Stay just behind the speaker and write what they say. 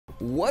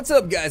What's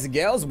up, guys and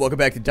gals? Welcome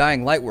back to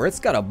Dying Light, where it's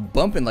got a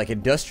bumping like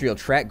industrial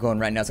track going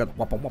right now. It's got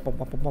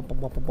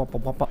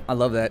I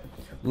love that.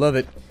 Love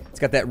it. It's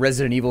got that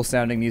Resident Evil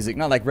sounding music.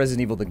 Not like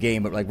Resident Evil the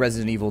game, but like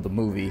Resident Evil the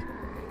movie.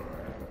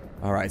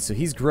 Alright, so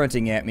he's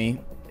grunting at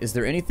me. Is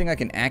there anything I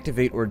can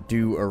activate or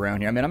do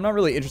around here? I mean, I'm not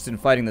really interested in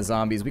fighting the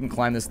zombies. We can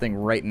climb this thing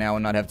right now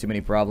and not have too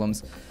many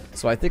problems.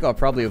 So I think I'll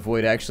probably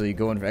avoid actually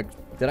going...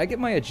 Did I get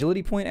my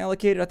agility point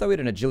allocated? I thought we had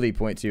an agility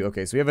point too.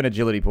 Okay, so we have an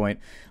agility point.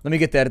 Let me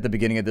get that at the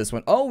beginning of this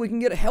one. Oh, we can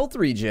get a health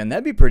regen.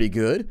 That'd be pretty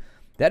good.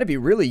 That'd be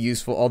really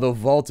useful, although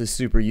Vault is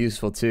super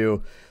useful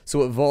too. So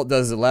what Vault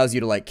does is it allows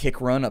you to like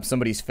kick run up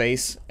somebody's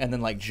face and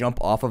then like jump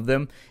off of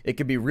them. It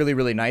could be really,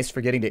 really nice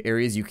for getting to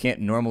areas you can't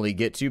normally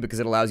get to because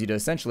it allows you to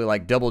essentially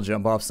like double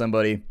jump off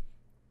somebody.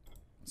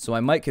 So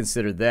I might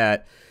consider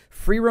that.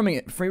 Free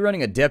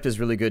running Adept is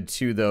really good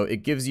too, though.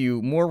 It gives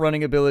you more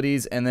running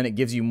abilities, and then it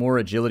gives you more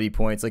agility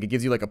points. Like, it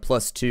gives you like a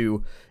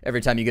 +2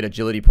 every time you get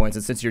agility points.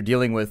 And since you're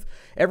dealing with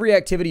every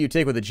activity you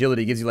take with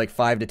agility gives you like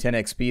 5 to 10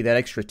 XP, that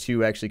extra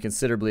 2 actually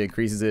considerably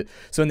increases it.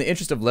 So in the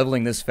interest of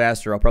leveling this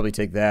faster, I'll probably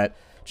take that,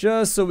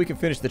 just so we can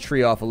finish the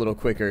tree off a little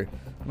quicker.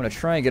 I'm going to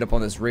try and get up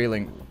on this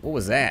railing. What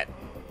was that?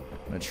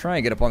 I'm going to try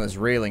and get up on this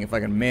railing if I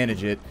can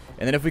manage it.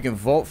 And then if we can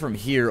vault from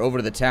here over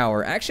to the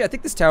tower. Actually, I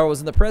think this tower was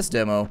in the press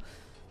demo.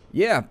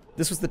 Yeah,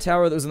 this was the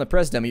tower that was in the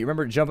press demo. You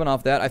remember jumping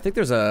off that? I think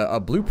there's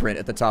a blueprint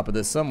at the top of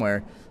this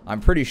somewhere.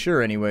 I'm pretty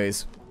sure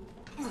anyways.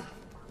 We're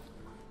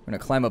going to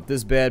climb up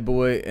this bad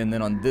boy, and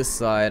then on this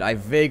side, I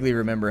vaguely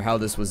remember how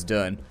this was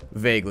done.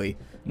 Vaguely.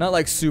 Not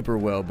like super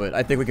well, but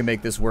I think we can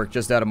make this work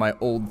just out of my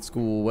old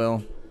school,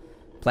 well,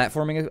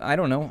 platforming. I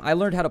don't know. I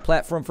learned how to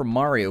platform from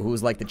Mario, who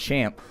was like the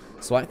champ.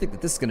 So I think that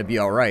this is going to be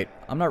alright.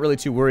 I'm not really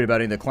too worried about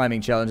any of the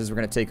climbing challenges we're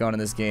going to take on in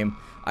this game.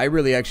 I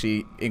really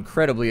actually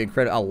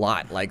a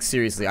lot. Like,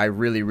 seriously, I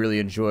really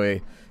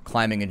enjoy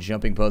climbing and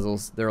jumping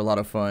puzzles. They're a lot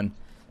of fun.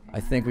 I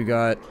think we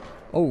got...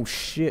 Oh,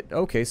 shit.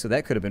 Okay, so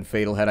that could have been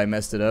fatal had I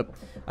messed it up.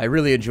 I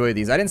really enjoy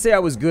these. I didn't say I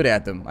was good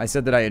at them. I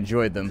said that I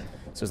enjoyed them.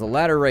 So there's a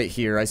ladder right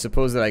here. I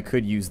suppose that I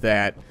could use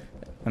that.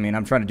 I mean,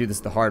 I'm trying to do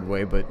this the hard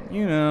way, but,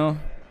 you know...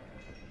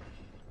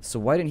 So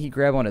why didn't he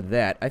grab onto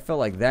that? I felt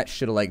like that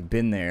should have like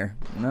been there.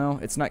 No,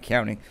 it's not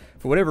counting.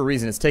 For whatever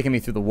reason, it's taking me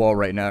through the wall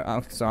right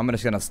now. So I'm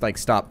just gonna like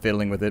stop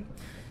fiddling with it.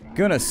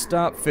 Gonna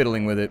stop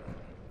fiddling with it.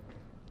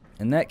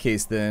 In that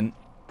case, then,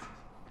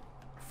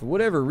 for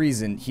whatever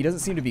reason, he doesn't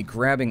seem to be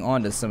grabbing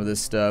onto some of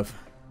this stuff.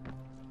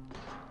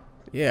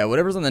 Yeah,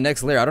 whatever's on the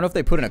next layer. I don't know if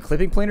they put in a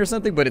clipping plane or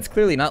something, but it's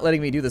clearly not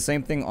letting me do the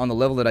same thing on the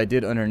level that I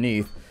did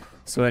underneath.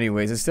 So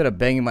anyways, instead of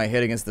banging my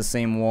head against the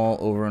same wall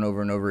over and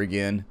over and over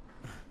again,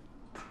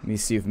 let me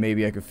see if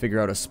maybe I could figure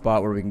out a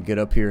spot where we can get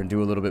up here and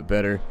do a little bit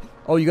better.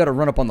 Oh, you gotta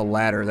run up on the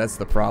ladder. That's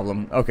the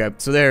problem. Okay,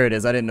 so there it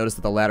is. I didn't notice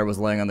that the ladder was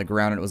laying on the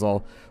ground and it was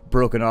all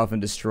broken off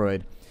and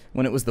destroyed.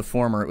 When it was the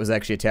former, it was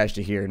actually attached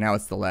to here. Now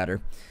it's the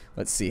ladder.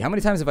 Let's see. How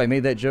many times have I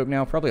made that joke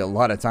now? Probably a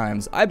lot of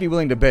times. I'd be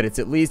willing to bet it's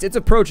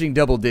approaching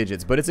double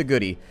digits, but it's a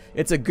goodie.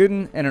 It's a good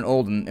one and an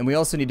old one. And we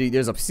also need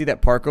to, see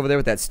that park over there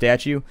with that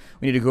statue?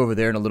 We need to go over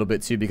there in a little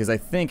bit too, because I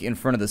think in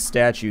front of the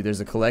statue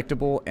there's a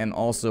collectible and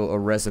also a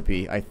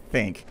recipe, I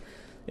think.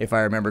 If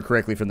I remember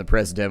correctly from the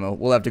press demo.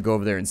 We'll have to go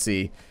over there and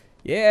see.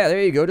 Yeah,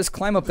 there you go. Just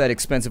climb up that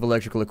expensive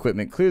electrical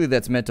equipment. Clearly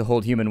that's meant to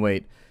hold human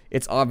weight.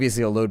 It's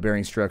obviously a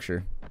load-bearing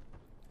structure.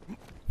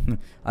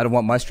 I don't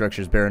want my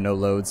structures bearing no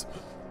loads.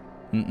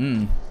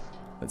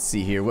 Let's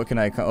see here. What can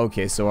I...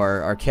 Okay, so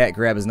our cat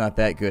grab is not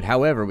that good.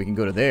 However, we can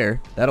go to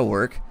there. That'll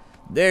work.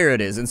 There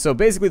it is. And so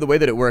basically the way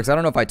that it works, I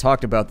don't know if I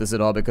talked about this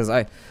at all because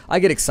I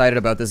get excited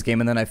about this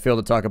game and then I fail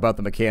to talk about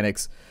the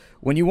mechanics.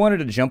 When you wanted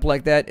to jump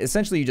like that,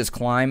 essentially you just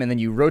climb and then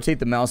you rotate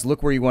the mouse,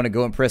 look where you want to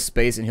go and press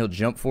space and he'll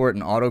jump for it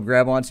and auto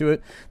grab onto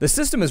it. The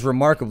system is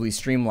remarkably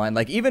streamlined.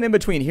 Like even in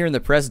between here and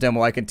the press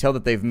demo, I can tell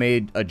that they've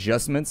made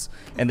adjustments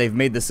and they've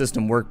made the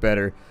system work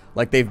better.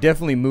 Like they've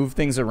definitely moved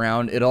things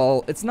around.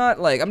 It's not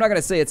like, I'm not going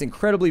to say it's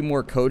incredibly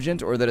more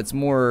cogent or that it's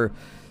more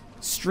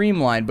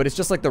streamlined, but it's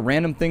just like the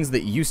random things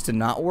that used to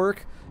not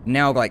work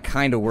now like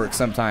kind of work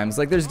sometimes.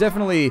 Like there's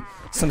definitely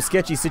some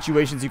sketchy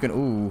situations you can,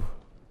 ooh.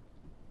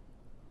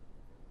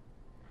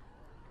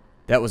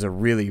 That was a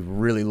really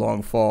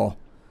long fall.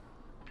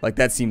 Like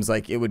that seems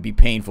like it would be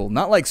painful.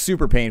 Not like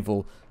super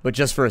painful, but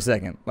just for a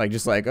second. Like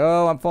just like,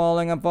 oh, I'm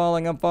falling,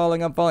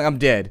 I'm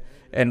dead.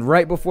 And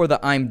right before the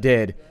I'm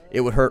dead,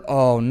 it would hurt.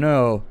 Oh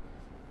no.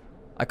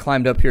 I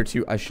climbed up here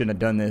too. I shouldn't have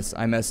done this.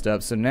 I messed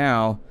up. So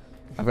now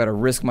I've got to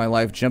risk my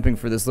life jumping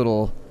for this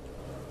little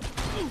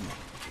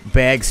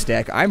bag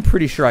stack. I'm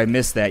pretty sure I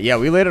missed that. Yeah,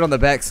 we landed on the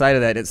back side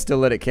of that. It still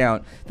let it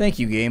count. Thank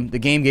you, game. The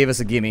game gave us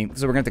a gimme.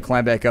 So we're going to have to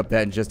climb back up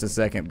that in just a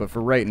second. But for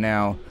right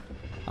now,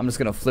 I'm just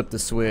going to flip the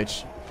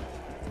switch.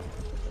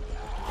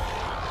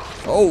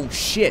 Oh,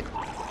 shit.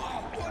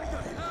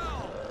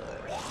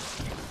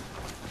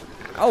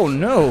 Oh,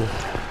 no.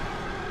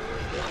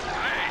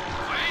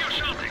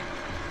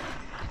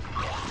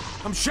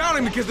 I'm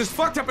shouting because this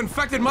fucked up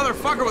infected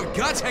motherfucker with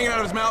guts hanging out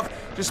of his mouth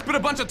just spit a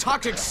bunch of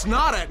toxic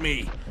snot at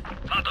me.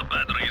 Not a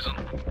bad reason.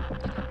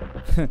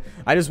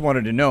 I just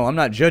wanted to know. I'm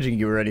not judging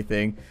you or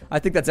anything. I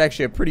think that's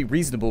actually a pretty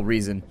reasonable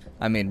reason.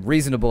 I mean,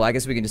 reasonable, I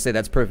guess we can just say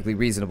that's perfectly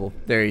reasonable.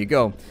 There you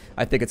go.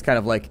 I think it's kind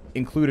of like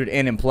included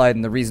and implied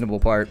in the reasonable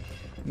part.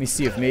 Let me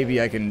see if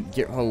maybe I can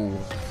get... Oh,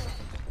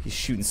 he's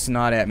shooting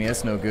snot at me.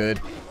 That's no good.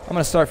 I'm going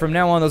to start from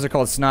now on. Those are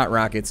called snot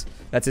rockets.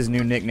 That's his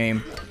new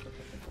nickname. We're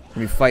going to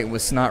be fighting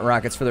with snot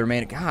rockets for the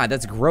remaining... God,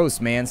 that's gross,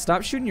 man.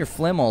 Stop shooting your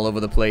phlegm all over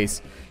the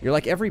place. You're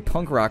like every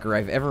punk rocker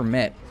I've ever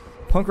met.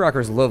 Punk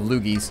rockers love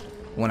loogies.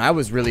 When I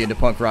was really into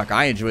punk rock,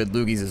 I enjoyed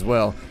loogies as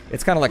well.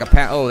 It's kind of like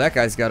a... Oh, that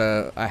guy's got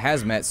a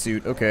hazmat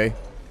suit. Okay.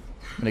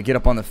 I'm going to get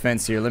up on the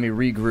fence here. Let me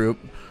regroup.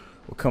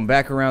 We'll come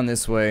back around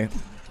this way.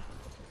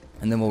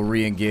 And then we'll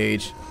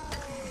re-engage.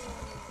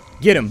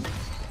 Get him.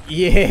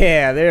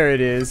 Yeah, there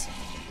it is.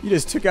 You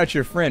just took out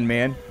your friend,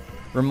 man.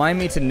 Remind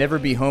me to never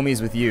be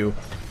homies with you.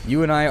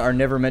 You and I are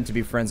never meant to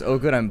be friends. Oh,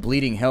 good. I'm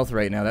bleeding health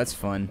right now. That's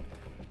fun.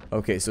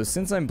 Okay, so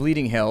since I'm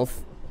bleeding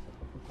health...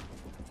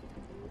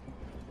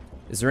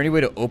 Is there any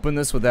way to open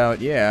this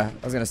without... Yeah,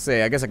 I was going to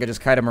say, I guess I could just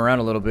kite them around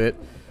a little bit.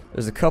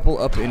 There's a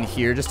couple up in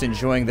here just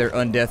enjoying their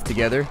undeath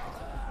together.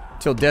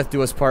 Till death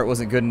do us part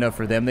wasn't good enough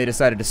for them. They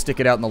decided to stick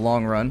it out in the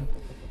long run.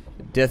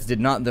 Death did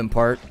not them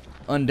part.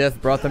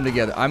 Undeath brought them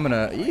together. I'm going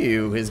to...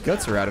 Ew, his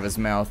guts are out of his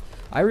mouth.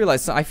 I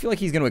realize... I feel like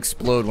he's going to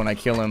explode when I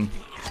kill him.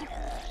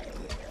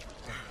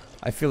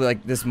 I feel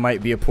like this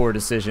might be a poor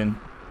decision.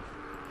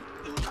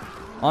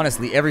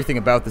 Honestly, everything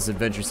about this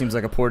adventure seems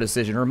like a poor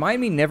decision.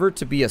 Remind me never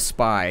to be a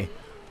spy.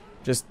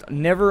 Just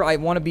never, I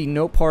want to be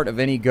no part of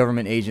any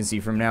government agency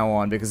from now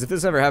on, because if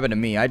this ever happened to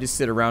me, I just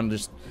sit around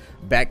just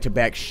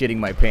back-to-back shitting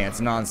my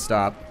pants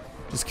non-stop.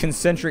 Just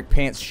concentric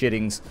pants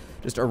shittings,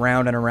 just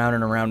around and around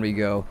and around we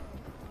go.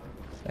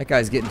 That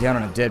guy's getting down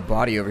on a dead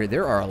body over here.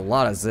 There are a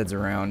lot of Zeds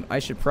around. I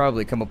should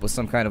probably come up with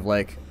some kind of,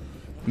 like,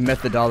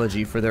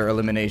 methodology for their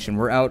elimination.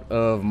 We're out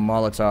of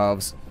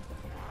Molotovs.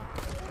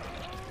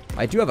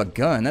 I do have a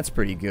gun, that's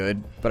pretty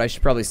good, but I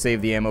should probably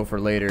save the ammo for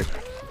later.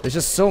 There's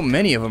just so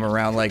many of them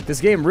around. Like, this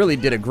game really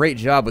did a great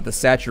job with the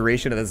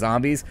saturation of the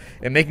zombies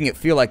and making it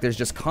feel like there's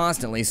just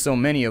constantly so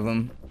many of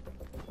them.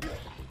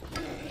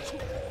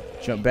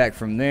 Jump back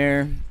from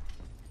there.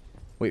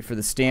 Wait for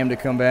the stam to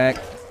come back.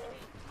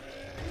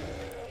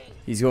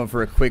 He's going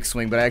for a quick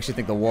swing, but I actually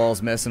think the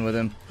wall's messing with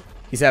him.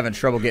 He's having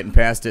trouble getting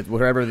past it.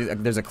 Wherever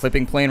there's a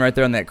clipping plane right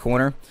there on that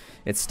corner,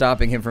 it's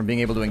stopping him from being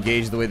able to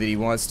engage the way that he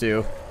wants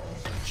to.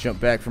 Jump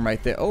back from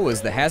right there. Oh,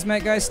 is the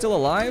hazmat guy still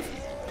alive?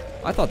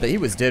 I thought that he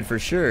was dead for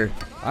sure.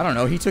 I don't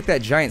know. He took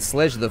that giant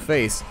sledge to the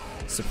face.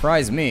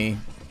 Surprised me.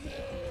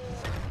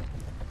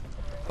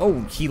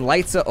 Oh, he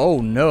lights up. Oh,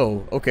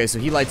 no. Okay, so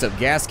he lights up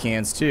gas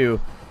cans, too.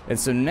 And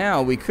so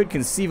now we could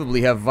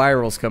conceivably have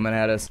virals coming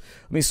at us.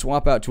 Let me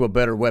swap out to a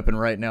better weapon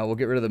right now. We'll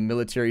get rid of the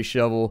military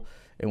shovel,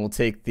 and we'll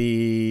take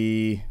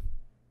the...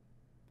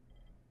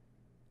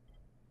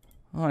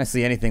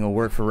 Honestly, anything will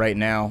work for right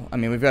now. I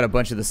mean, we've got a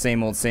bunch of the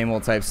same old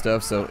type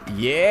stuff, so...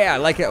 Yeah, I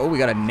like it. Oh, we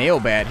got a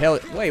nail bat. Hell,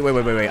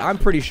 wait. I'm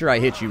pretty sure I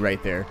hit you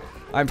right there.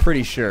 I'm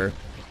pretty sure.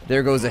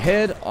 There goes a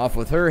head. Off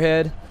with her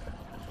head.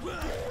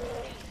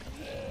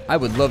 I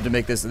would love to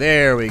make this...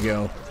 There we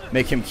go.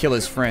 Make him kill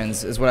his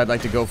friends is what I'd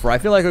like to go for. I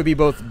feel like it would be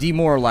both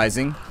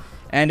demoralizing,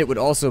 and it would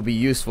also be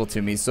useful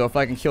to me. So if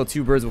I can kill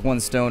two birds with one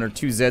stone, or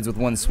two Zeds with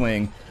one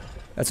swing,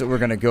 that's what we're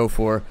going to go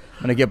for. I'm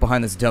going to get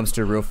behind this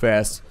dumpster real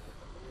fast.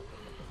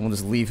 We'll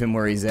just leave him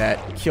where he's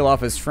at. Kill off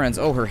his friends.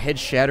 Oh, her head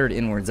shattered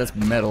inwards. That's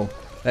metal.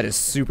 That is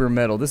super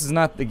metal. This is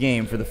not the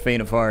game for the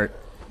faint of heart.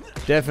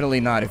 Definitely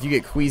not. If you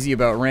get queasy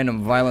about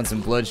random violence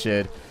and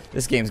bloodshed,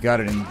 this game's got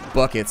it in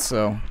buckets,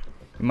 so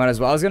you might as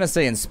well. I was going to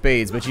say in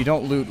spades, but you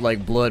don't loot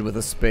like blood with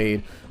a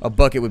spade. A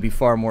bucket would be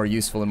far more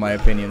useful in my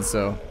opinion,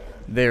 so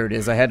there it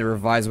is. I had to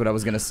revise what I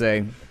was going to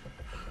say.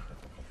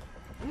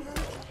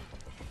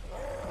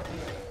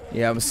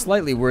 Yeah, I was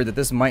slightly worried that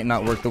this might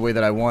not work the way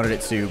that I wanted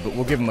it to, but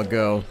we'll give him a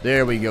go.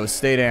 There we go.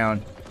 Stay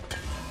down.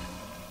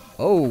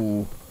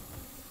 Oh.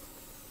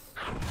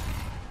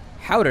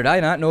 How did I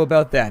not know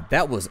about that?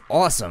 That was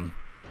awesome.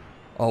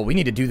 Oh, we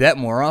need to do that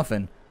more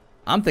often.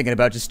 I'm thinking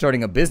about just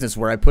starting a business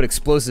where I put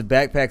explosive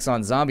backpacks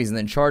on zombies and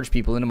then charge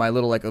people into my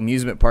little, like,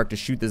 amusement park to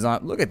shoot the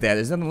zombie. Look at that.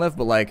 There's nothing left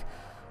but, like,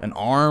 an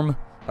arm,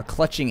 a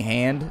clutching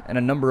hand, and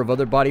a number of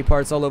other body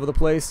parts all over the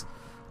place.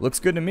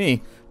 Looks good to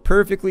me.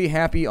 Perfectly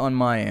happy on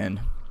my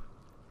end.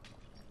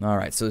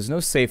 Alright, so there's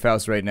no safe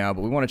house right now,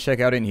 but we want to check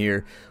out in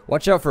here.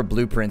 Watch out for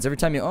blueprints. Every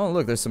time you... Oh,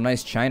 look, there's some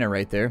nice china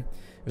right there.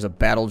 There's a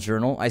battle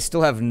journal. I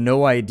still have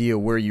no idea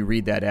where you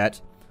read that at.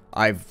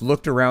 I've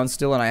looked around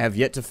still, and I have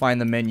yet to find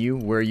the menu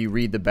where you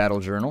read the battle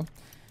journal.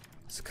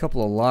 There's a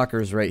couple of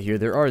lockers right here.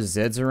 There are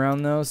Zeds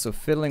around, though, so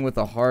fiddling with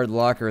a hard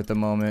locker at the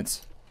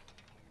moment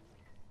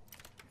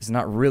is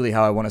not really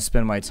how I want to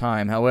spend my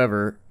time.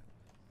 However,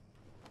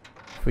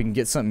 if we can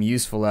get something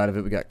useful out of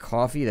it, we got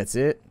coffee. That's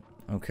it?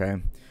 Okay.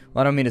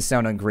 Well, I don't mean to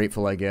sound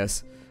ungrateful, I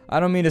guess. I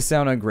don't mean to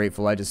sound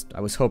ungrateful. I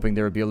was hoping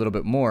there would be a little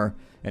bit more.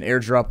 An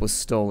airdrop was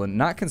stolen.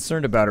 Not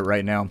concerned about it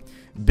right now.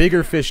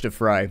 Bigger fish to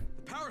fry.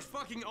 Power's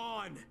fucking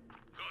on. Good.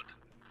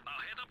 Now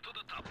head up to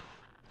the top.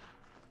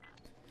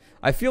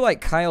 I feel like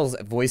Kyle's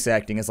voice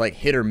acting is like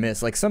hit or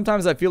miss. Like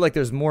sometimes I feel like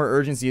there's more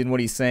urgency in what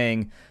he's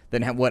saying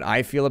than what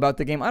I feel about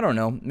the game. I don't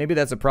know. Maybe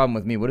that's a problem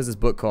with me. What is this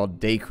book called?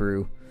 Day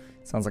Crew.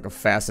 Sounds like a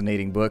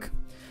fascinating book.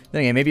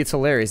 Then again, maybe it's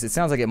hilarious. It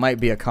sounds like it might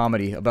be a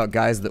comedy about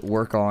guys that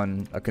work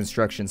on a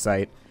construction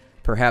site,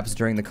 perhaps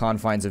during the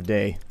confines of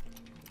day.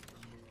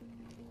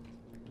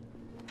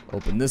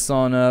 Open this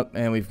on up,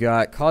 and we've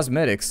got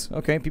cosmetics.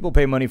 Okay, people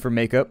pay money for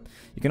makeup.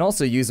 You can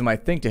also use them, I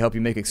think, to help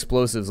you make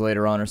explosives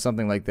later on or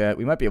something like that.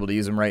 We might be able to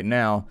use them right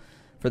now.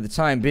 For the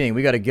time being,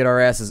 we got to get our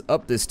asses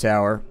up this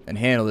tower and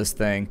handle this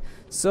thing.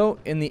 So,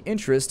 in the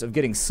interest of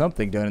getting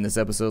something done in this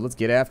episode, let's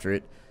get after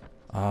it.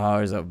 Ah,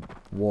 there's a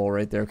wall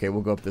right there. Okay,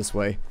 we'll go up this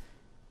way.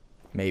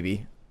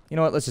 Maybe. You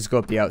know what? Let's just go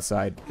up the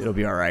outside. It'll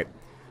be alright.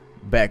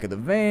 Back of the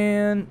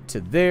van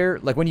to there.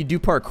 Like when you do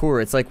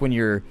parkour, it's like when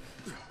you're...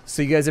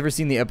 So you guys ever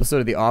seen the episode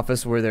of The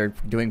Office where they're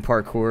doing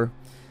parkour?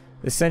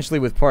 Essentially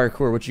with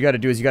parkour, what you got to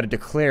do is you got to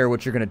declare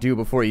what you're going to do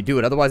before you do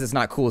it. Otherwise, it's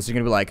not cool. So you're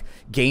going to be like,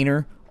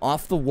 gainer,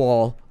 off the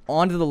wall,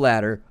 onto the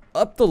ladder,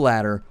 up the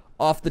ladder,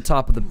 off the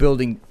top of the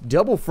building,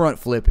 double front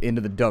flip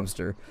into the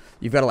dumpster.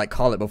 You've got to like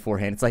call it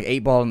beforehand. It's like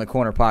 8-ball in the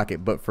corner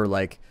pocket, but for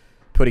like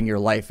putting your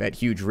life at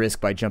huge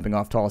risk by jumping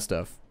off tall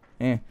stuff.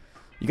 You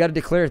got to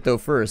declare it though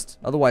first.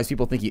 Otherwise,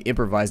 people think you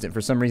improvised it.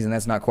 For some reason,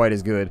 that's not quite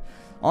as good.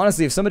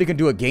 Honestly, if somebody can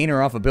do a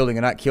gainer off a building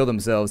and not kill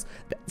themselves,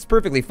 that's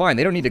perfectly fine.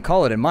 They don't need to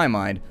call it in my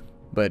mind.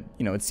 But,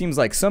 you know, it seems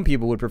like some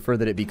people would prefer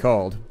that it be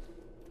called.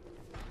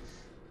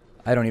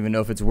 I don't even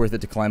know if it's worth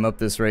it to climb up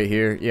this right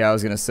here. Yeah, I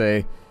was going to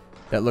say,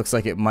 that looks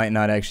like it might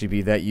not actually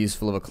be that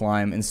useful of a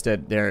climb.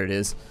 Instead, there it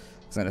is.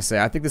 I was going to say,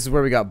 I think this is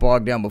where we got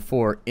bogged down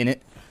before in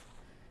it.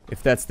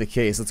 If that's the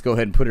case, let's go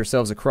ahead and put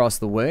ourselves across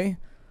the way.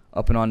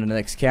 Up and on to the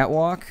next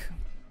catwalk.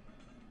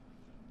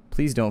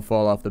 Please don't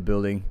fall off the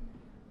building.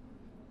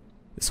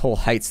 This whole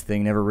heights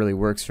thing never really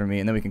works for me.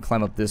 And then we can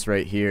climb up this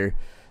right here.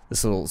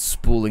 This little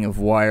spooling of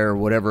wire or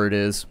whatever it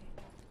is.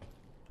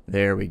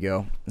 There we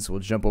go. And so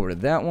we'll jump over to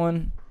that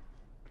one.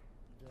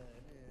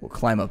 We'll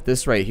climb up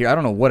this right here. I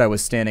don't know what I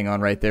was standing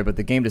on right there, but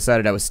the game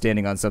decided I was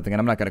standing on something, and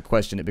I'm not going to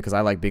question it because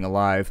I like being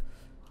alive.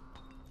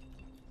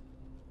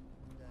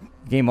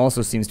 The game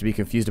also seems to be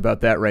confused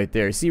about that right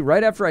there. See,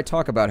 right after I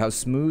talk about how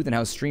smooth and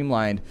how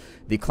streamlined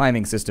the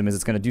climbing system is,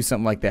 it's going to do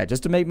something like that,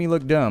 just to make me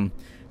look dumb.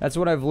 That's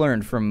what I've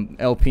learned from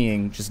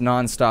LPing just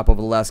non-stop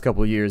over the last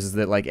couple of years, is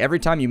that like every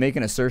time you make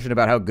an assertion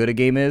about how good a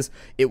game is,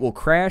 it will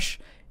crash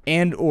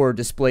and or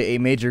display a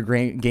major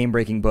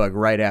game-breaking bug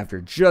right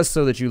after, just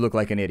so that you look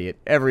like an idiot.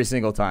 Every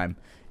single time.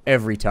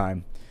 Every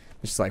time.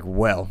 It's just like,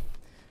 well,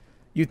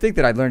 you'd think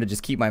that I'd learn to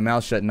just keep my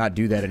mouth shut and not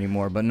do that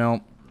anymore, but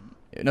no.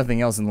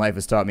 Nothing else in life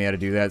has taught me how to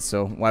do that,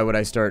 so why would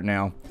I start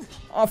now?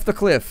 Off the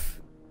cliff!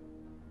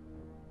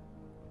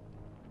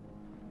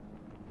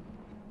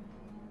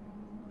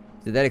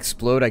 Did that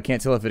explode? I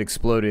can't tell if it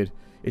exploded.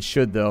 It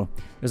should, though.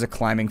 There's a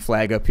climbing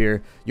flag up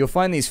here. You'll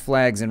find these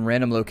flags in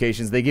random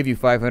locations. They give you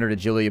 500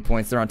 agility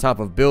points. They're on top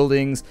of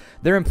buildings.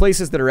 They're in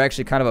places that are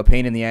actually kind of a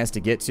pain in the ass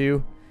to get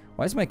to.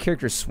 Why is my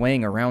character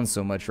swaying around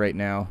so much right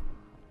now?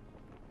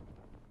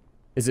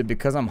 Is it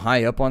because I'm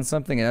high up on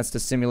something and that's to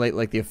simulate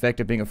like the effect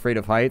of being afraid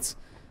of heights?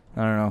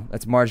 I don't know.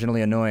 That's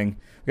marginally annoying.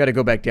 We gotta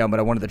go back down, but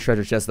I wanted the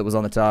treasure chest that was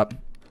on the top.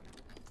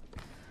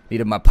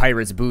 Needed my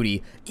pirate's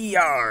booty.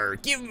 Yar!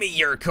 Give me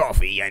your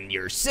coffee and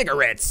your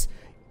cigarettes.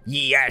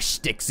 Ye ash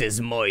sticks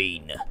is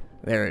mine.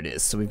 There it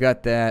is. So we've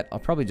got that. I'll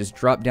probably just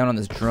drop down on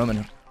this drum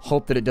and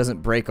hope that it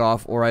doesn't break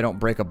off or I don't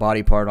break a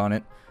body part on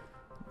it.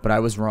 But I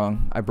was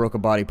wrong. I broke a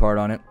body part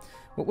on it.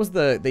 What was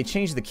the... They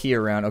changed the key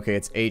around. Okay,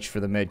 it's H for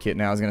the med kit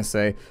now, I was going to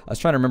say. I was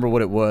trying to remember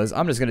what it was.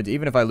 I'm just going to...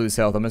 Even if I lose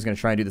health, I'm just going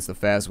to try and do this the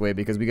fast way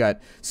because we got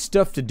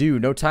stuff to do.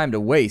 No time to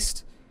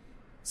waste.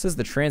 It says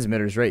the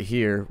transmitter's right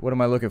here. What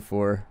am I looking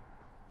for?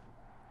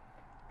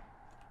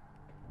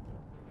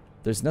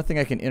 There's nothing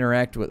I can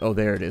interact with. Oh,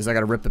 there it is. I got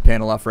to rip the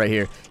panel off right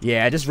here.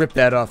 Yeah, I just ripped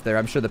that off there.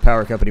 I'm sure the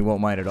power company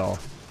won't mind at all.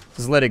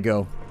 Just let it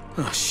go.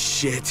 Oh,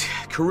 shit.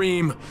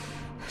 Kareem,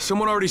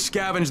 someone already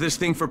scavenged this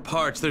thing for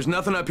parts. There's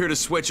nothing up here to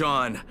switch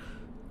on.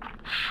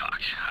 Fuck,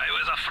 I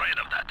was afraid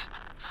of that.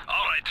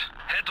 Alright,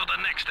 head to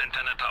the next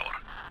antenna tower.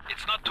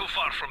 It's not too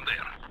far from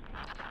there.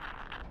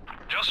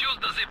 Just use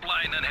the zip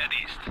line and head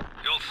east.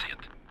 You'll see it.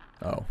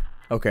 Oh,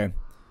 okay.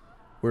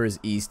 Where is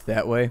east?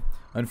 That way?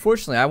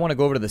 Unfortunately, I want to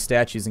go over to the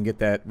statues and get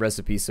that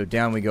recipe, so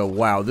down we go.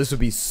 Wow, this would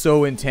be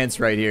so intense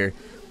right here.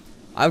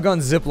 I've gone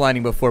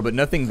ziplining before, but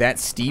nothing that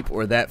steep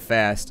or that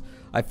fast.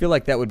 I feel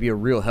like that would be a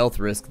real health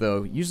risk,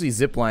 though. Usually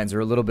zip lines are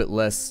a little bit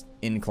less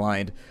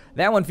inclined.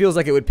 That one feels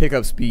like it would pick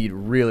up speed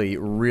really,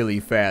 really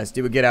fast.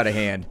 It would get out of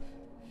hand.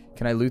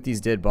 Can I loot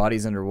these dead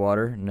bodies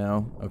underwater?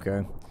 No?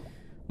 Okay.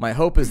 My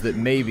hope is that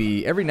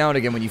maybe, every now and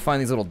again when you find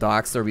these little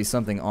docks, there'll be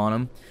something on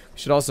them. We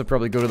should also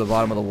probably go to the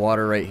bottom of the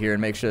water right here and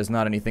make sure there's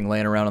not anything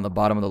laying around on the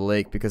bottom of the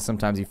lake, because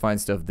sometimes you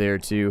find stuff there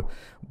too.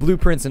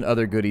 Blueprints and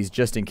other goodies,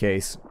 just in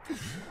case.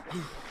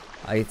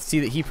 I see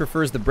that he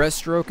prefers the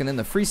breaststroke and then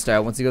the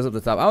freestyle once he goes up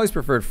the top. I always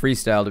preferred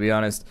freestyle, to be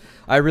honest.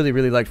 I really,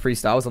 really liked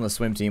freestyle. I was on the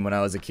swim team when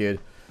I was a kid.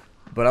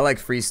 but I like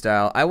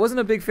freestyle. I wasn't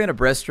a big fan of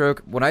breaststroke.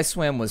 When I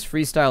swam was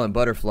freestyle and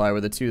butterfly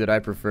were the two that I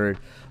preferred.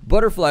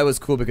 Butterfly was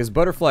cool because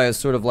butterfly is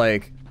sort of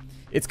like,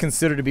 it's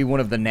considered to be one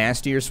of the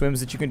nastier swims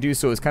that you can do,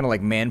 so it's kind of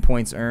like man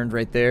points earned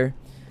right there.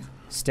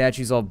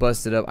 Statues all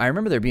busted up. I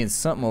remember there being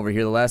something over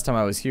here the last time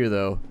I was here,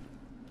 though.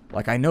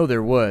 Like, I know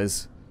there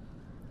was.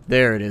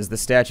 There it is, the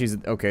statues.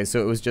 Okay,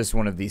 so it was just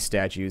one of these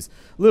statues.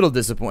 Little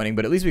disappointing,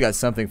 but at least we got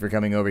something for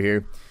coming over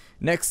here.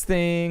 Next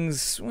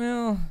things,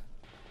 well,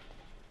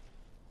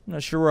 I'm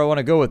not sure where I want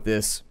to go with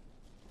this.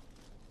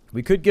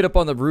 We could get up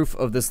on the roof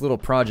of this little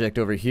project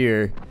over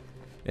here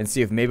and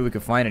see if maybe we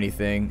could find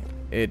anything.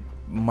 It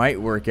might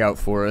work out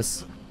for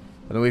us.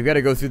 I mean, we've got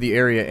to go through the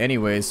area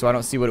anyway, so I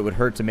don't see what it would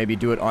hurt to maybe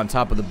do it on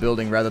top of the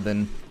building rather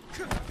than...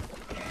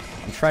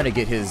 I'm trying to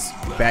get his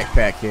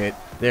backpack hit.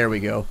 There we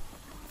go.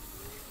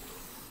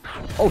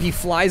 Oh, he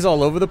flies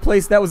all over the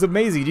place? That was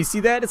amazing. Did you see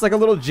that? It's like a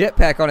little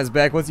jetpack on his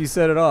back once you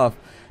set it off.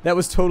 That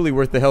was totally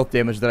worth the health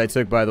damage that I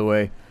took, by the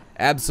way.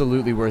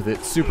 Absolutely worth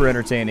it. Super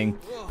entertaining.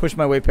 Push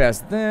my way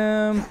past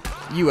them.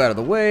 You out of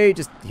the way.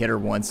 Just hit her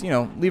once. You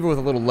know, leave her with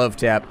a little love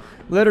tap.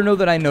 Let her know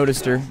that I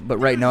noticed her, but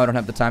right now I don't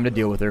have the time to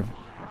deal with her.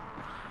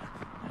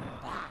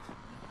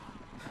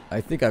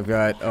 I think I've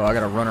got... Oh, I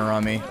got a runner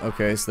on me.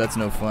 Okay, so that's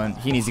no fun.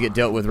 He needs to get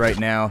dealt with right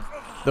now.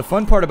 The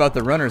fun part about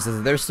the runners is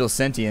that they're still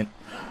sentient.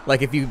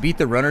 Like, if you beat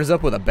the runners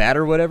up with a bat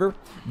or whatever,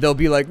 they'll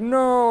be like,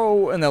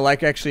 no! And they're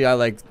like, actually, I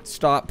like,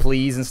 stop,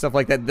 please, and stuff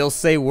like that. They'll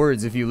say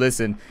words if you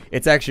listen.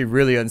 It's actually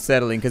really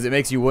unsettling, because it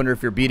makes you wonder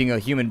if you're beating a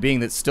human being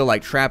that's still,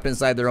 like, trapped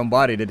inside their own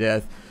body to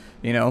death.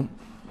 You know?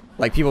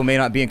 Like, people may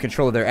not be in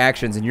control of their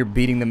actions, and you're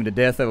beating them to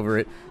death over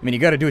it. I mean, you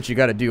gotta do what you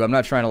gotta do. I'm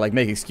not trying to, like,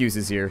 make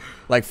excuses here.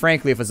 Like,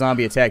 frankly, if a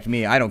zombie attacked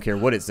me, I don't care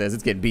what it says.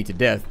 It's getting beat to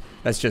death.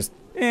 That's just,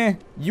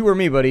 you or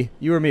me, buddy.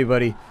 You or me,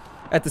 buddy.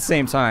 At the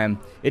same time,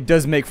 it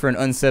does make for an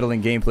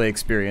unsettling gameplay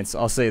experience.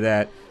 I'll say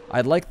that.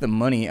 I'd like the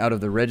money out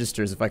of the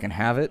registers if I can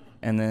have it.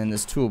 And then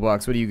this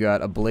toolbox, what do you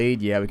got? A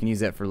blade? Yeah, we can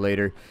use that for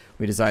later.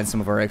 We designed some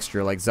of our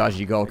extra, like,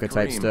 Zajigalka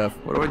type stuff.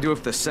 What do I do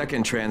if the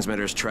second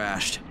transmitter's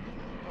trashed?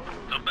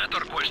 The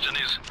better question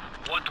is,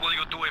 what will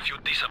you do if you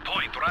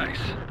disappoint Rice?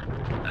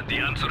 And the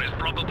answer is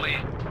probably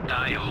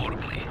die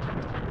horribly.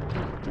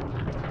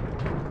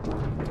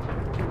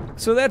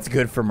 So that's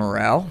good for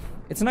morale.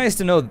 It's nice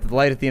to know that the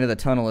light at the end of the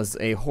tunnel is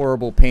a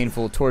horrible,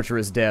 painful,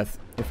 torturous death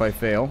if I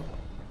fail.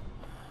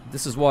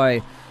 This is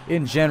why,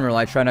 in general,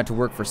 I try not to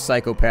work for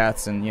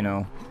psychopaths and, you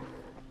know,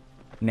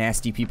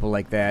 nasty people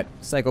like that.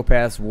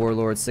 Psychopaths,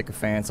 warlords,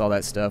 sycophants, all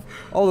that stuff.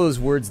 All those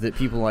words that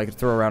people like to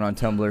throw around on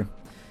Tumblr.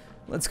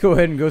 Let's go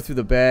ahead and go through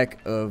the back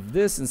of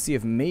this and see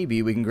if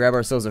maybe we can grab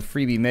ourselves a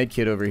freebie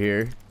medkit over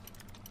here.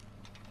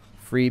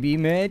 Freebie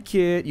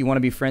medkit. You want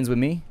to be friends with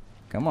me?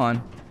 Come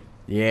on.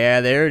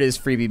 Yeah, there it is,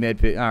 freebie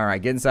medkit.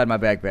 Alright, get inside my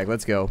backpack.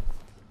 Let's go.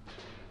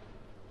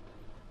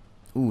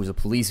 Ooh, there's a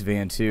police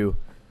van, too.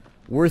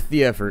 Worth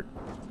the effort.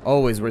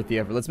 Always worth the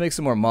effort. Let's make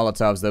some more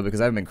Molotovs, though, because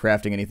I haven't been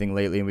crafting anything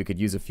lately, and we could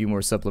use a few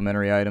more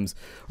supplementary items.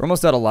 We're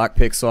almost out of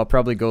lockpicks, so I'll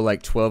probably go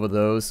like 12 of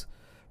those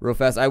real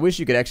fast. I wish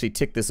you could actually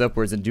tick this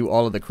upwards and do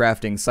all of the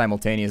crafting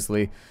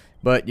simultaneously,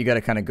 but you got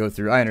to kind of go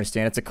through. I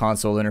understand. It's a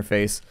console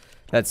interface.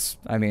 That's,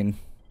 I mean,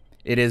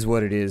 it is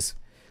what it is.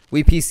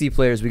 We PC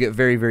players, we get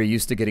very, very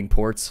used to getting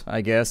ports,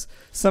 I guess.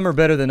 Some are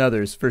better than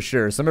others, for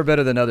sure. Some are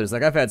better than others.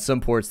 Like, I've had some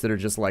ports that are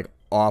just, like,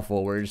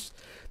 awful, where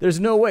there's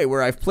no way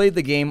where I've played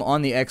the game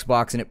on the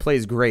Xbox and it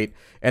plays great,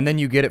 and then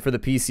you get it for the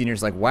PC and you're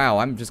just like, wow,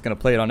 I'm just going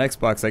to play it on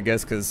Xbox, I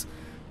guess, because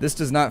this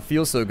does not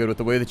feel so good with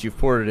the way that you've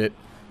ported it.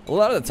 A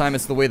lot of the time,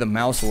 it's the way the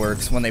mouse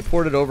works. When they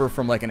port it over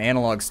from, like, an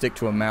analog stick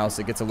to a mouse,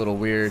 it gets a little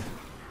weird.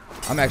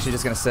 I'm actually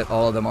just going to set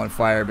all of them on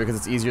fire because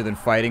it's easier than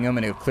fighting them,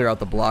 and it'll clear out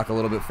the block a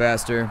little bit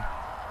faster.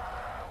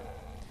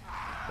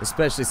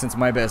 Especially since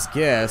my best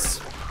guess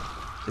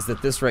is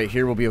that this right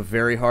here will be a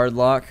very hard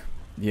lock.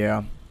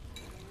 Yeah.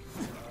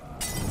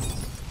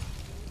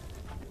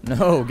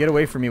 No, get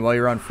away from me while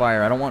you're on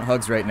fire. I don't want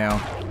hugs right now.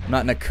 I'm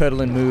not in a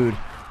cuddling mood.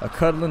 A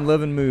cuddling,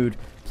 loving mood.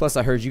 Plus,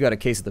 I heard you got a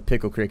case of the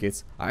pickle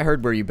crickets. I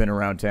heard where you've been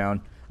around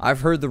town.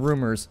 I've heard the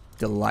rumors,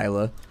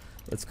 Delilah.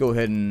 Let's go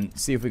ahead and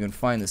see if we can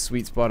find the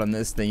sweet spot on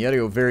this thing. You gotta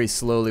go very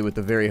slowly with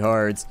the very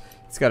hards.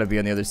 It's gotta be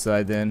on the other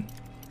side then.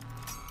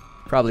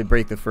 Probably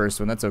break the first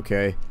one. That's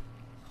okay.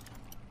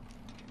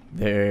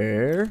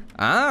 There.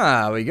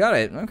 Ah, we got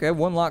it. Okay,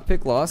 one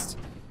lockpick lost.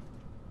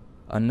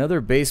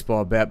 Another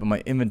baseball bat, but my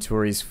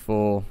inventory's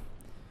full.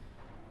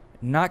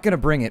 Not gonna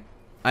bring it.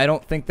 I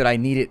don't think that I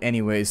need it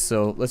anyways,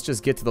 so let's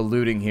just get to the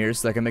looting here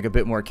so I can make a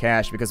bit more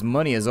cash, because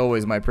money is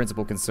always my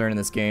principal concern in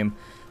this game.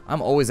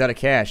 I'm always out of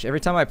cash. Every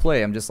time I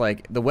play, I'm just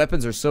like, the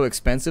weapons are so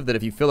expensive that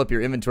if you fill up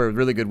your inventory with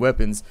really good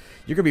weapons,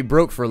 you're gonna be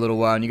broke for a little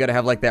while, and you gotta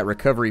have like that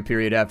recovery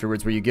period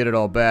afterwards where you get it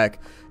all back.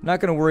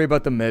 Not gonna worry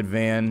about the med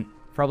van.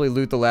 Probably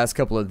loot the last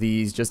couple of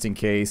these just in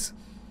case.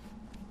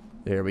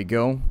 There we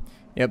go.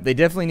 Yep, they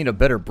definitely need a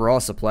better bra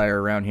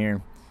supplier around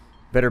here.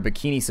 Better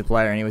bikini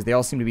supplier anyways. They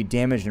all seem to be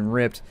damaged and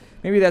ripped.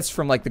 Maybe that's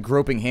from like the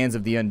groping hands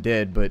of the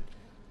undead, but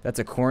that's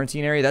a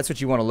quarantine area. That's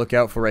what you want to look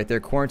out for right there.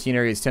 Quarantine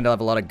areas tend to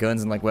have a lot of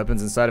guns and like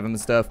weapons inside of them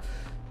and stuff.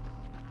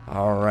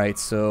 Alright,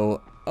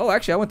 so Oh,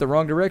 actually, I went the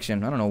wrong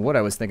direction. I don't know what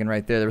I was thinking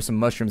right there. There were some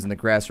mushrooms in the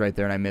grass right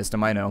there, and I missed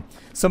them. I know.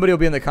 Somebody will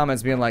be in the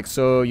comments being like,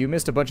 so you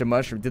missed a bunch of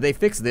mushrooms. Did they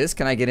fix this?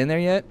 Can I get in there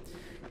yet?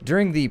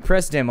 During the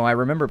press demo, I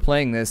remember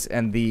playing this,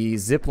 and the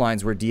zip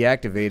lines were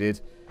deactivated,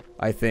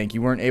 I think.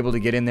 You weren't able to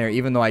get in there,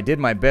 even though I did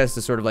my best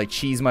to sort of like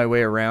cheese my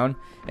way around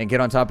and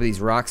get on top of these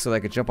rocks so that I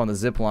could jump on the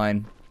zip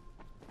line.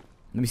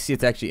 Let me see if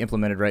it's actually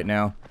implemented right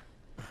now.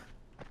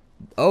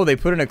 Oh, they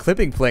put in a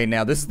clipping plane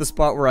now. This is the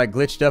spot where I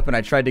glitched up and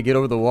I tried to get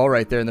over the wall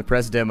right there in the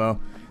press demo.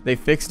 They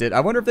fixed it. I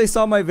wonder if they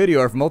saw my video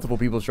or if multiple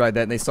people tried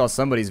that and they saw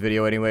somebody's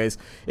video anyways.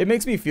 It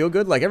makes me feel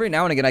good. Like every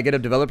now and again I get a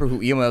developer who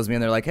emails me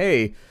and they're like,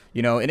 hey,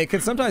 you know, and it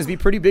can sometimes be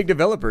pretty big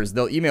developers.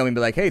 They'll email me and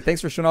be like, hey,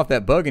 thanks for showing off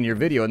that bug in your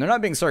video. And they're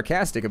not being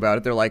sarcastic about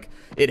it. They're like,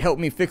 it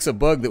helped me fix a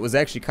bug that was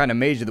actually kind of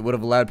major that would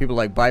have allowed people to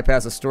like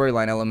bypass a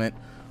storyline element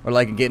or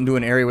like get into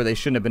an area where they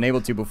shouldn't have been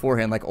able to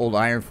beforehand, like old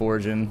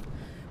Ironforge and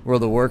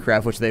World of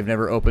Warcraft, which they've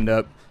never opened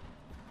up.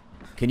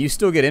 Can you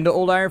still get into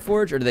old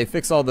Ironforge, or do they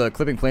fix all the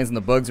clipping planes and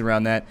the bugs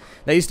around that?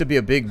 That used to be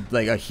a big,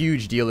 like a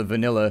huge deal in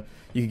vanilla.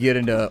 You could get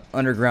into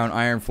underground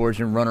Ironforge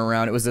and run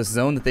around. It was this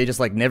zone that they just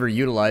like never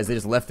utilized. They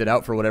just left it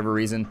out for whatever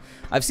reason.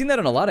 I've seen that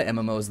in a lot of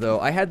MMOs though.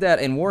 I had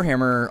that in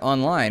Warhammer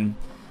Online.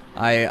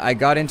 I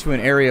got into an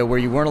area where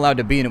you weren't allowed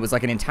to be, and it was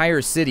like an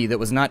entire city that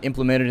was not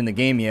implemented in the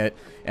game yet.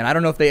 And I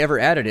don't know if they ever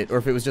added it, or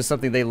if it was just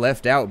something they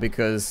left out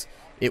because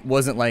it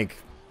wasn't like,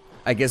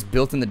 I guess,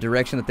 built in the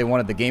direction that they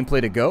wanted the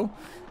gameplay to go.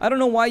 I don't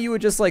know why you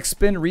would just like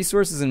spend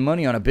resources and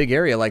money on a big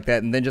area like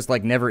that and then just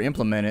like never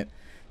implement it.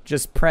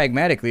 Just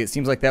pragmatically, it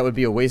seems like that would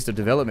be a waste of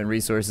development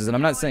resources, and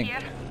I'm not saying... Here?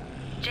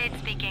 Jade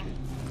speaking.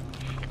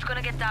 It's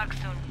gonna get dark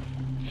soon.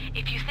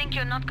 If you think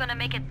you're not gonna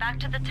make it back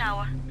to the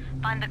tower,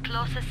 find the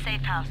closest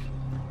safe house.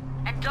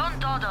 And don't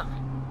dawdle.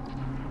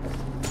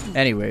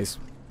 Anyways,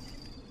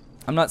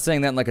 I'm not saying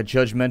that in like a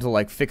judgmental,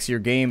 like fix your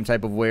game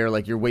type of way or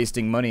like you're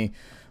wasting money.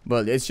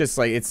 But it's just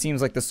like, it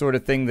seems like the sort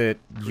of thing that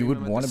you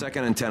would want to...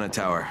 Second antenna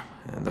tower.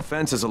 And the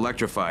fence is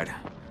electrified.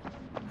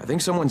 I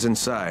think someone's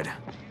inside.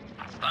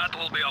 That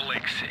will be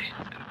Alexei,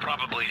 and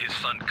probably his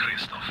son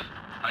Christoph.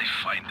 I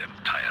find them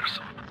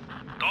tiresome.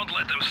 Don't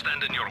let them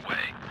stand in your way.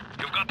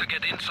 You've got to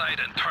get inside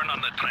and turn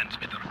on the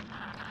transmitter.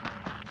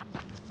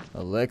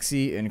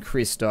 Alexei and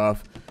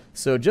Christoph.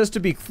 So just to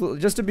be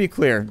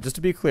clear,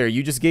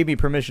 you just gave me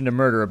permission to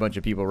murder a bunch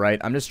of people, right?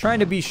 I'm just trying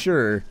to be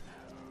sure.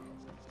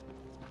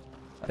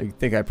 I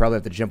think I probably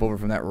have to jump over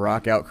from that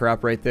rock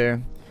outcrop right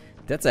there.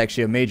 That's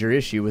actually a major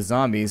issue with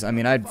zombies. I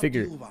mean, I'd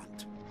figure...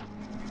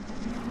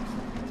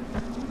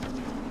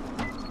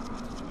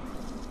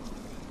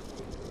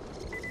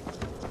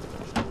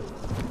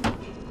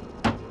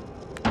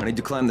 I need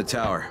to climb the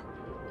tower.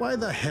 Why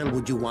the hell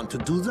would you want to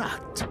do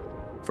that?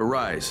 For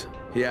Rise.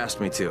 He asked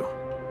me to.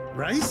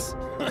 Rice?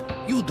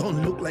 You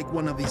don't look like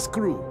one of his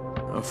crew.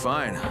 Oh,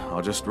 fine.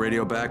 I'll just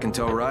radio back and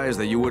tell Rise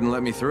that you wouldn't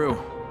let me through.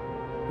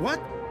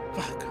 What?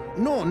 Fuck.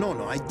 No,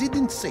 I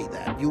didn't say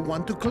that. You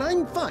want to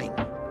climb? Fine.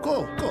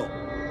 Go.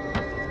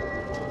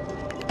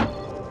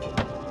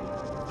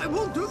 I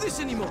won't do this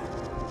anymore.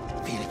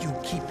 Will you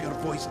keep your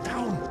voice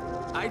down?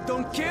 I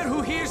don't care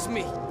who hears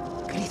me.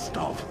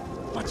 Christoph,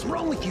 what's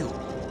wrong with you?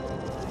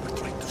 We're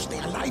trying to stay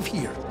alive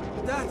here.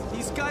 Dad,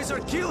 these guys are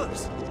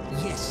killers.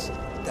 Yes,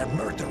 they're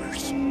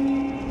murderers.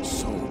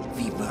 So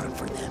we work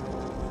for them.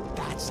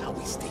 That's how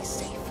we stay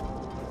safe.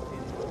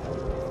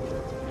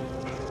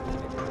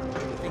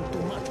 Think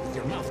too much with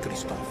your mouth,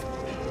 Christoph.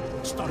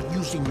 Start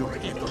using your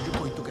head or you're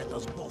going to get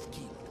us both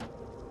killed.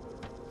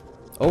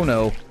 Oh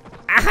no.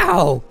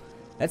 Ow!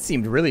 That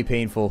seemed really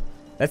painful.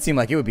 That seemed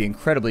like it would be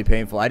incredibly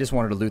painful. I just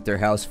wanted to loot their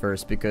house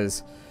first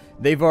because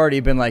they've already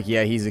been like,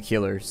 yeah, he's a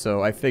killer.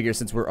 So I figure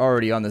since we're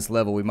already on this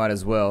level, we might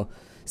as well.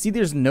 See,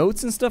 there's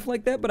notes and stuff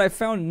like that, but I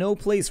found no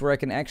place where I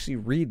can actually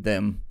read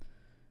them.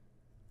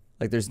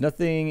 Like, there's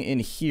nothing in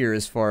here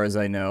as far as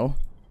I know.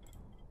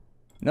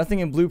 Nothing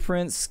in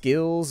blueprints,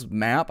 skills,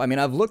 map. I mean,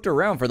 I've looked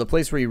around for the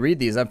place where you read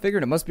these. I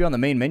figured it must be on the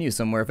main menu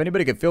somewhere. If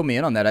anybody could fill me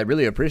in on that, I'd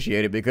really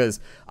appreciate it because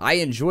I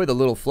enjoy the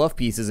little fluff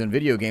pieces in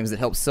video games that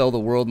help sell the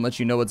world and let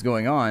you know what's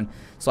going on.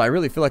 So I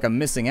really feel like I'm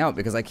missing out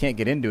because I can't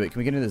get into it. Can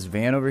we get into this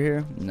van over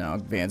here? No,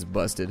 van's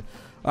busted.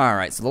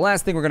 Alright, so the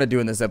last thing we're going to do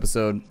in this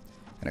episode, I'm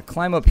going to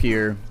climb up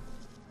here.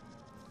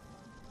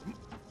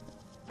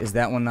 Is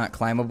that one not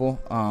climbable?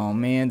 Oh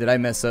man, did I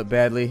mess up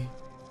badly?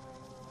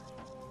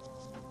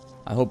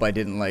 I hope I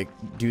didn't like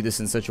do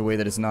this in such a way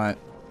that it's not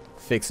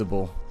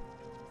fixable.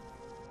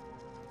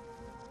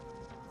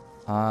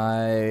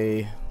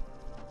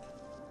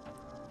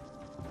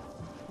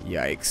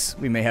 Yikes.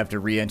 We may have to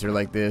re-enter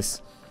like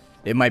this.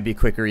 It might be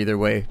quicker either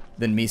way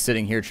than me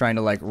sitting here trying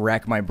to like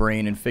rack my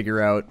brain and figure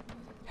out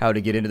how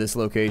to get into this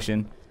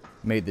location.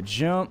 Made the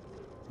jump.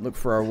 Look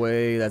for our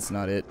way. That's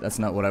not it. That's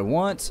not what I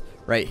want.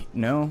 Right.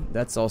 No,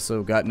 that's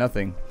also got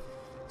nothing.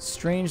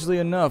 Strangely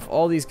enough,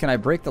 all these... Can I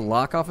break the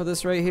lock off of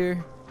this right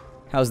here?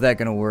 How's that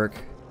gonna work?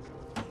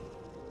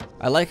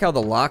 I like how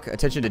the lock,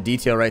 attention to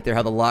detail right there,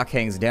 how the lock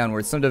hangs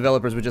downwards. Some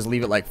developers would just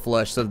leave it like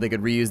flush so that they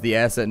could reuse the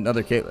asset in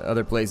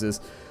other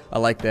places. I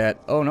like that.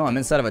 Oh no, I'm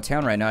inside of a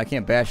town right now. I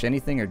can't bash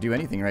anything or do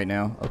anything right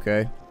now.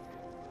 Okay.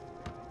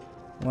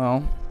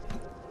 Well,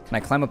 can I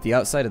climb up the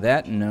outside of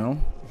that? No.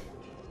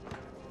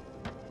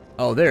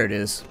 Oh, there it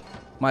is.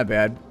 My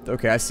bad.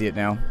 Okay, I see it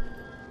now.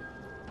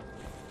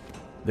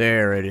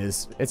 There it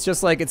is. It's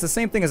just like, it's the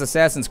same thing as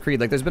Assassin's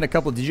Creed. Like, there's been a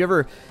couple, did you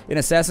ever, in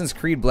Assassin's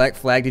Creed Black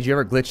Flag, did you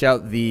ever glitch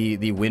out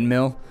the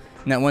windmill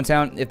in that one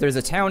town? If there's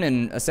a town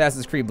in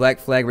Assassin's Creed Black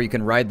Flag where you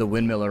can ride the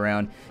windmill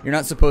around, you're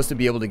not supposed to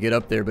be able to get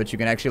up there, but you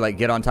can actually, like,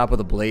 get on top of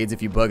the blades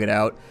if you bug it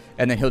out,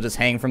 and then he'll just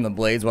hang from the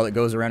blades while it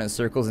goes around in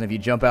circles, and if you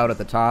jump out at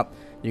the top,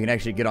 you can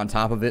actually get on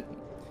top of it.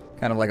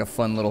 Kind of like a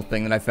fun little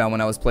thing that I found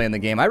when I was playing the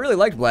game. I really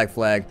liked Black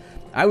Flag.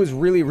 I was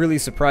really, really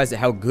surprised at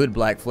how good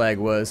Black Flag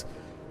was.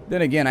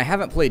 Then again, I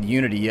haven't played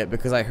Unity yet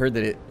because I heard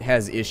that it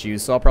has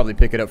issues, so I'll probably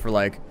pick it up for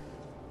like,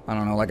 I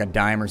don't know, like a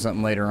dime or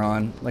something later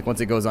on, like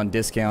once it goes on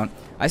discount.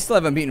 I still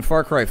haven't beaten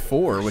Far Cry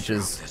 4, which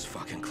is... This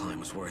fucking climb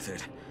was worth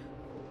it.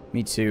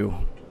 Me too.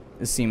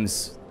 This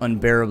seems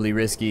unbearably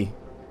risky.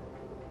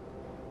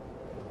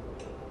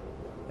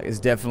 Like, it's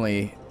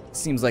definitely...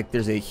 Seems like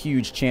there's a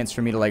huge chance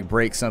for me to like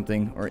break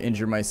something or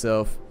injure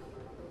myself.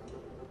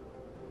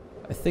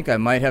 I think I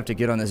might have to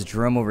get on this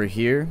drum over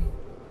here.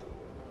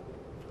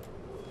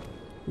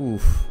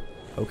 Oof.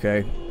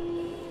 Okay.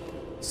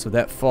 So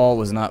that fall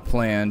was not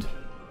planned.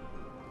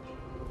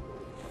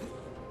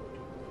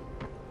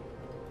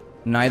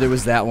 Neither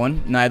was that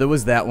one. Neither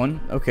was that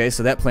one. Okay,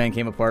 so that plan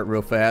came apart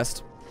real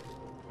fast.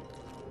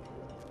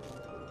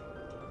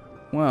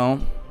 Well,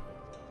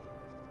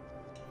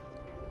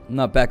 I'm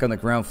not back on the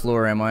ground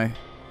floor, am I?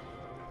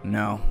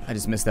 No, I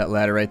just missed that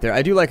ladder right there.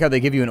 I do like how they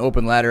give you an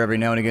open ladder every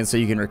now and again so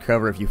you can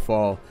recover if you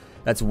fall.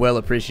 That's well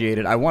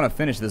appreciated. I want to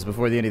finish this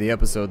before the end of the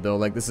episode, though.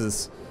 Like, this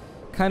is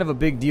kind of a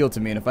big deal to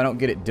me, and if I don't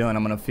get it done,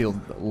 I'm going to feel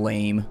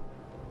lame.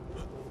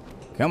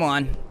 Come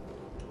on.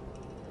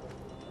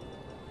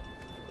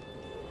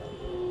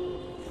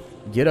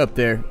 Get up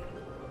there.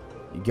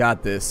 You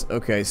got this.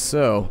 Okay,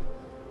 so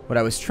what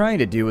I was trying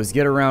to do was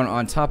get around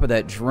on top of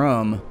that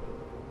drum,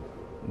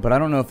 but I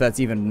don't know if that's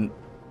even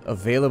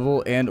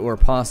available and or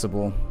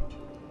possible.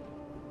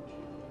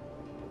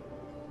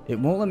 It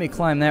won't let me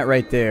climb that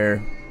right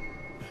there.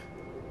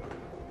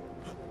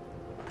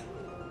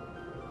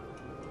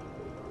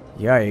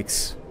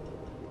 Yikes.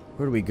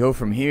 Where do we go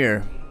from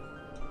here?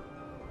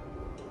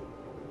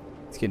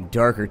 It's getting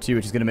darker too,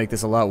 which is going to make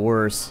this a lot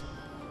worse.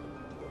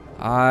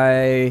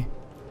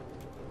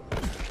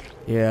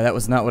 Yeah, that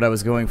was not what I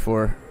was going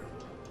for.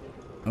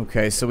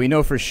 Okay, so we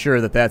know for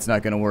sure that that's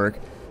not going to work.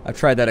 I've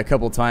tried that a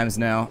couple times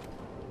now.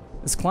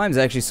 This climb's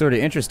actually sort of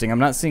interesting. I'm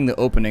not seeing the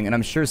opening, and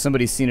I'm sure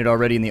somebody's seen it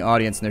already in the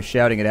audience, and they're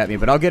shouting it at me,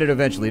 but I'll get it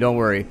eventually, don't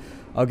worry.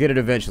 I'll get it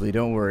eventually,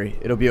 don't worry.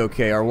 It'll be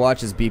okay. Our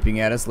watch is beeping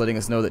at us, letting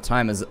us know that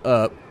time is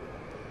up.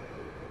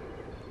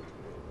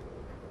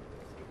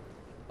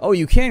 Oh,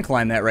 you can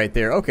climb that right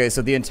there. Okay,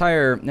 so the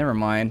entire... Never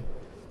mind.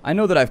 I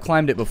know that I've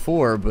climbed it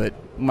before, but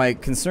my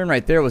concern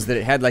right there was that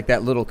it had like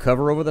that little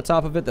cover over the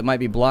top of it that might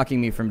be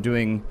blocking me from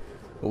doing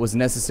what was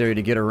necessary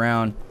to get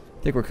around.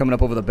 I think we're coming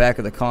up over the back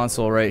of the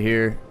console right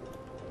here.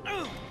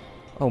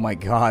 Oh my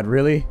god,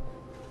 really?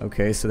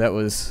 Okay, so that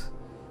was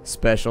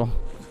special.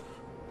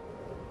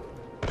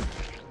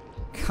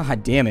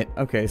 God damn it.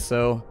 Okay,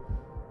 so...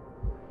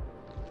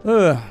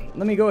 let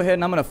me go ahead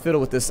and I'm going to fiddle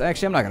with this.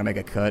 Actually, I'm not going to make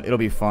a cut. It'll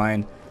be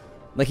fine.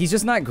 Like, he's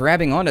just not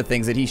grabbing onto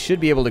things that he should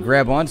be able to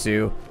grab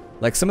onto.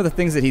 Like, some of the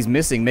things that he's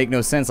missing make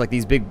no sense, like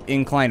these big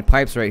inclined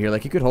pipes right here.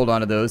 Like, he could hold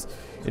onto those.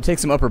 It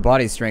takes some upper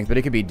body strength, but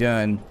it could be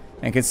done.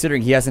 And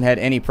considering he hasn't had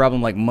any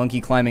problem, like,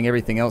 monkey climbing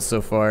everything else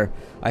so far,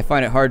 I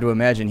find it hard to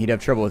imagine he'd have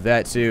trouble with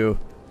that, too.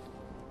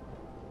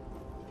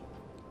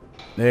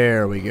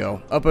 There we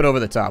go. Up and over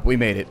the top. We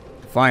made it.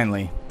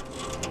 Finally.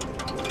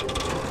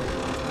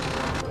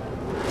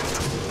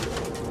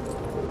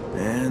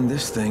 And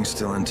this thing's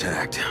still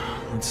intact.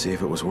 Let's see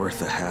if it was worth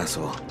the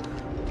hassle.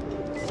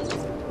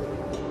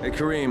 Hey,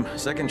 Kareem,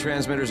 second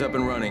transmitter's up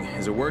and running.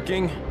 Is it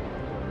working?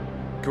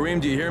 Kareem,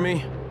 do you hear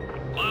me?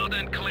 Loud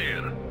and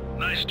clear.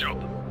 Nice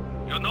job.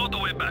 You know the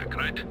way back,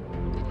 right?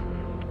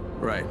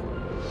 Right.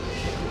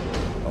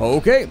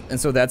 Okay, and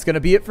so that's going to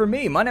be it for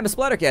me. My name is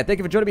Splattercat. Thank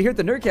you for joining me here at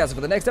the Nerdcast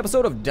for the next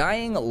episode of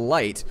Dying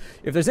Light.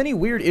 If there's any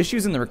weird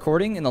issues in the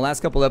recording in the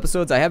last couple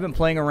episodes, I have been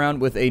playing around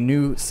with a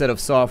new set of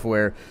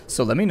software,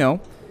 so let me know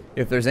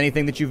if there's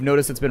anything that you've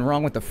noticed that's been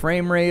wrong with the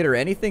frame rate or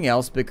anything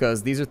else,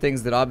 because these are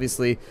things that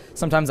obviously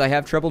sometimes I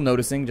have trouble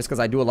noticing just because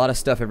I do a lot of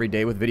stuff every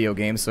day with video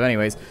games. So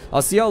anyways,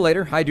 I'll see y'all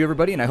later. Hi to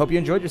everybody, and I hope you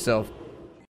enjoyed yourself.